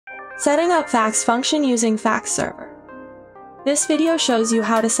Setting up fax function using fax server. This video shows you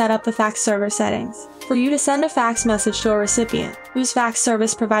how to set up the fax server settings for you to send a fax message to a recipient whose fax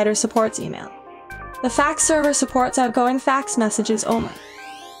service provider supports email. The fax server supports outgoing fax messages only.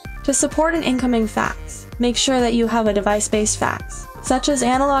 To support an incoming fax, make sure that you have a device-based fax, such as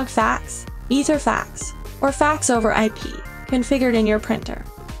analog fax, ether fax, or fax over IP, configured in your printer.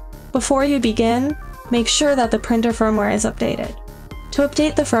 Before you begin, make sure that the printer firmware is updated. To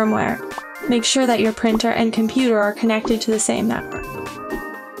update the firmware, make sure that your printer and computer are connected to the same network.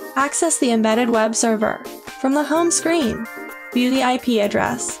 Access the embedded web server. From the home screen, view the IP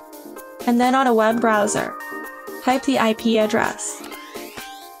address, and then on a web browser, type the IP address.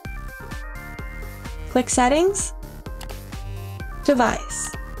 Click Settings,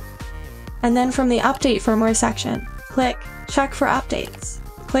 Device, and then from the Update Firmware section, click Check for Updates.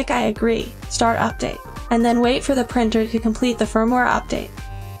 Click I agree, Start Update, and then wait for the printer to complete the firmware update.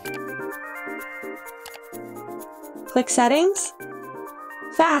 Click Settings,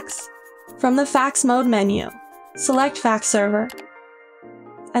 Fax. From the Fax Mode menu, select Fax Server,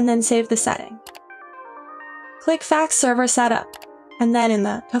 and then save the setting. Click Fax Server Setup, and then in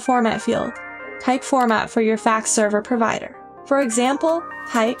the To Format field, type format for your fax server provider. For example,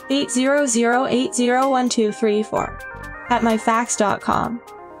 type 800801234 at myfax.com,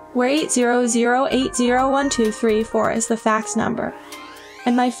 where 800801234 is the fax number,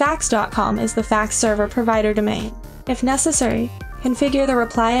 and myfax.com is the fax server provider domain. If necessary, configure the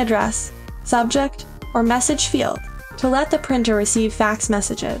reply address, subject, or message field to let the printer receive fax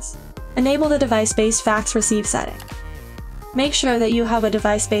messages. Enable the device-based fax receive setting. Make sure that you have a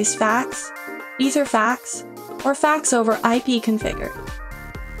device-based fax, ether fax, or fax over IP configured.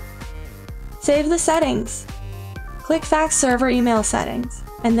 Save the settings. Click Fax Server Email Settings,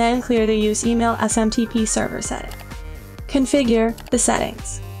 and then clear the Use Email SMTP Server setting. Configure the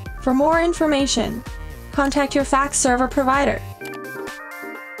settings. For more information, contact your fax server provider.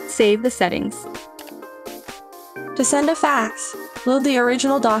 Save the settings. To send a fax, load the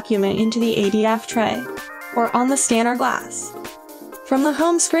original document into the ADF tray or on the scanner glass. From the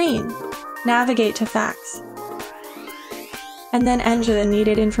home screen, navigate to Fax, and then enter the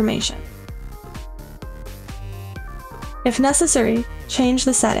needed information. If necessary, change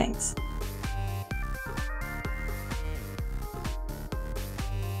the settings.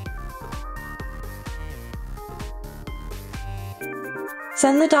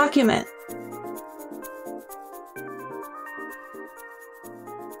 Send the document.